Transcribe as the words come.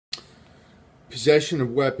Possession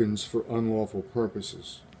of weapons for unlawful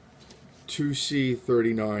purposes.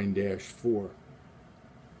 2C39-4.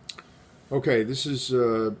 Okay, this is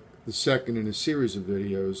the second in a series of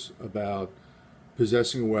videos about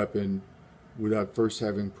possessing a weapon without first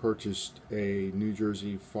having purchased a New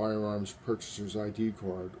Jersey firearms purchaser's ID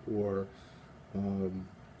card or a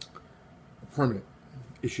permit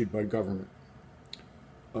issued by government.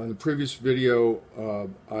 In the previous video,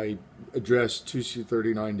 I addressed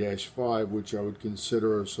 2C39-5, which I would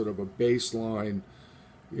consider sort of a baseline.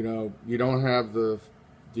 You know, you don't have the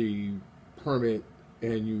permit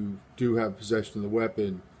and you do have possession of the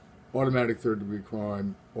weapon, automatic third-degree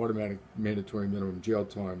crime, automatic mandatory minimum jail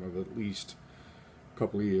time of at least a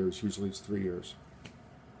couple of years, usually it's 3 years,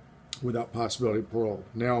 without possibility of parole.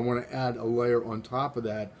 Now I want to add a layer on top of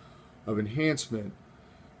that of enhancement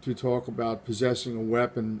to talk about possessing a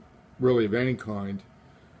weapon, really of any kind,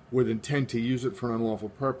 with intent to use it for an unlawful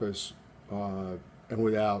purpose, and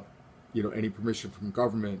without, any permission from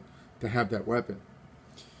government to have that weapon.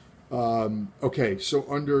 Okay, so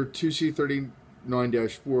under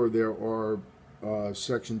 2C39-4, there are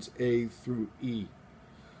sections A through E.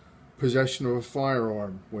 Possession of a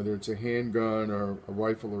firearm, whether it's a handgun or a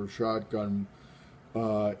rifle or a shotgun,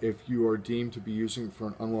 if you are deemed to be using it for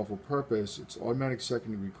an unlawful purpose, it's automatic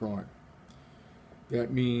second-degree crime.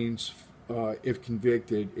 That means, if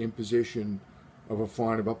convicted, imposition of a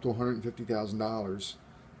fine of up to $150,000,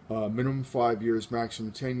 minimum 5 years,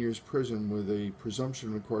 maximum 10 years prison with a presumption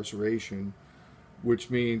of incarceration, which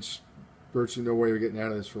means virtually no way you're getting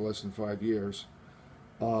out of this for less than 5 years,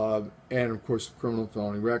 and of course, a criminal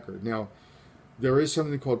felony record. Now, there is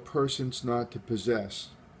something called persons not to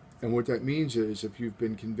possess. And what that means is if you've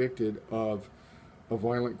been convicted of a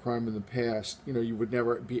violent crime in the past, you would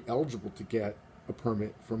never be eligible to get a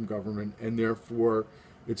permit from government, and therefore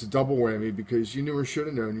it's a double whammy because you knew or should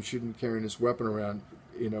have known you shouldn't be carrying this weapon around,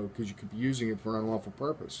 because you could be using it for an unlawful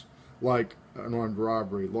purpose, like an armed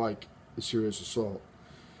robbery, like a serious assault.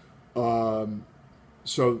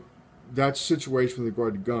 So that's the situation with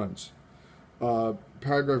regard to guns.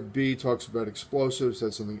 Paragraph B talks about explosives.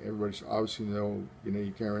 That's something everybody should obviously know.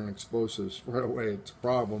 You carry explosives right away, it's a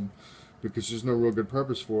problem because there's no real good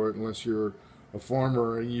purpose for it unless you're a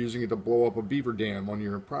farmer and using it to blow up a beaver dam on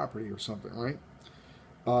your property or something, right?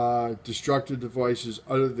 Destructive devices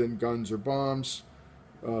other than guns or bombs.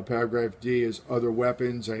 Paragraph D is other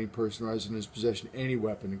weapons. Any person who has in his possession any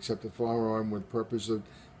weapon except a firearm with the purpose of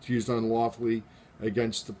to use unlawfully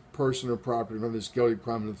against the person or property of this guilty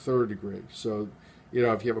crime in the third degree. So,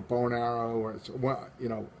 if you have a bow and arrow or,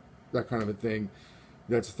 that kind of a thing,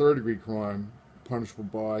 that's a third degree crime, punishable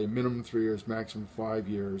by a minimum 3 years, maximum 5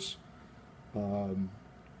 years,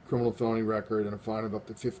 criminal felony record, and a fine of up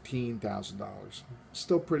to $15,000.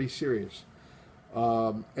 Still pretty serious.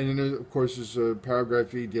 And then, of course, there's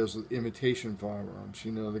paragraph E deals with imitation firearms.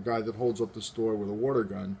 The guy that holds up the store with a water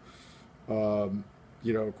gun, of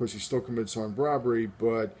course, he still commits armed robbery,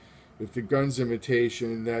 but if the gun's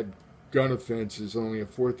imitation, that gun offense is only a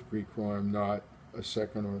fourth degree crime, not a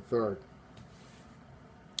second or a third.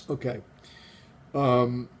 Okay.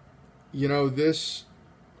 This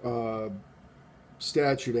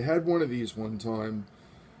statute, I had one of these one time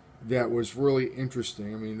that was really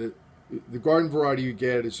interesting. I mean, the garden variety you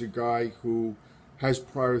get is a guy who has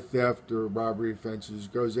prior theft or robbery offenses,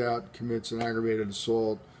 goes out, commits an aggravated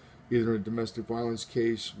assault, either in a domestic violence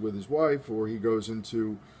case with his wife, or he goes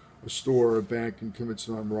into a store or a bank and commits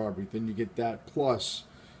an armed robbery. Then you get that plus,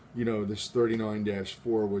 this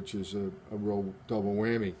 39-4, which is a real double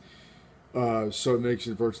whammy. So it makes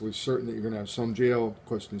it virtually certain that you're going to have some jail. The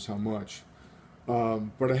question is how much.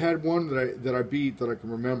 But I had one that I beat that I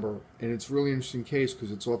can remember, and it's a really interesting case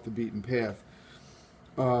because it's off the beaten path.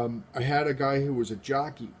 I had a guy who was a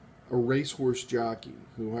jockey, a racehorse jockey,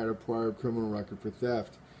 who had a prior criminal record for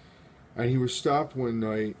theft. And he was stopped one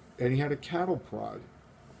night, and he had a cattle prod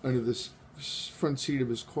under the front seat of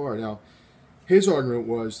his car. Now, his argument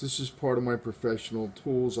was, this is part of my professional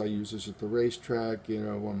tools. I use this at the racetrack,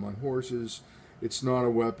 on my horses. It's not a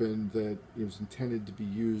weapon that is intended to be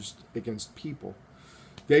used against people.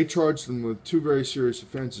 They charged him with two very serious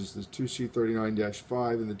offenses, the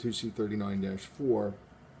 2C39-5 and the 2C39-4.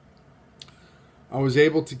 I was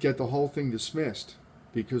able to get the whole thing dismissed.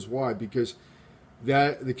 Because why? Because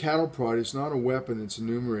the cattle prod is not a weapon that's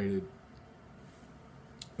enumerated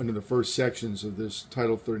under the first sections of this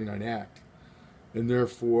Title 39 Act. And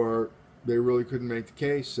therefore, they really couldn't make the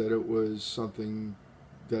case that it was something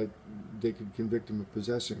that they could convict him of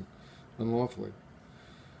possessing unlawfully.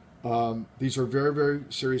 These are very, very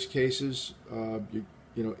serious cases.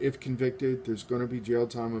 If convicted, there's going to be jail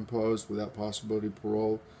time imposed without possibility of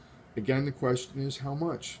parole. Again, the question is how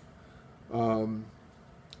much. Um,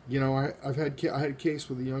 I had a case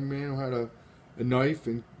with a young man who had a knife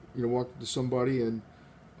and walked up to somebody and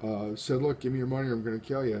said, "Look, give me your money, or I'm going to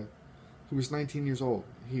kill you." He was 19 years old.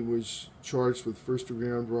 He was charged with first-degree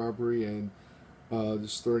armed robbery and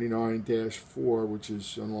this 39-4, which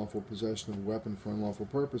is unlawful possession of a weapon for unlawful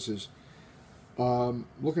purposes.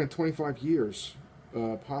 Looking at 25 years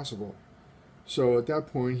possible. So at that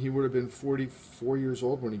point, he would have been 44 years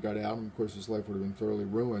old when he got out, and of course his life would have been thoroughly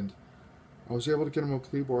ruined. I was able to get him a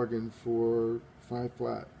plea bargain for 5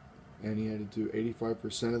 flat, and he had to do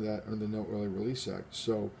 85% of that under the No Early Release Act.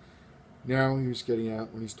 So now he was getting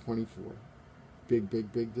out when he's 24. Big,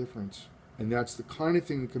 big, big difference. And that's the kind of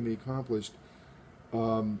thing that can be accomplished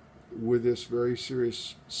with this very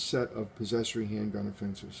serious set of possessory handgun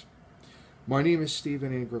offenses. My name is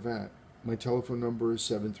Stephen A. Gravatt. My telephone number is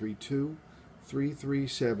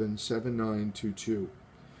 732-337-7922.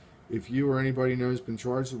 If you or anybody knows has been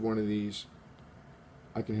charged with one of these,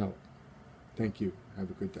 I can help. Thank you. Have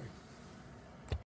a good day.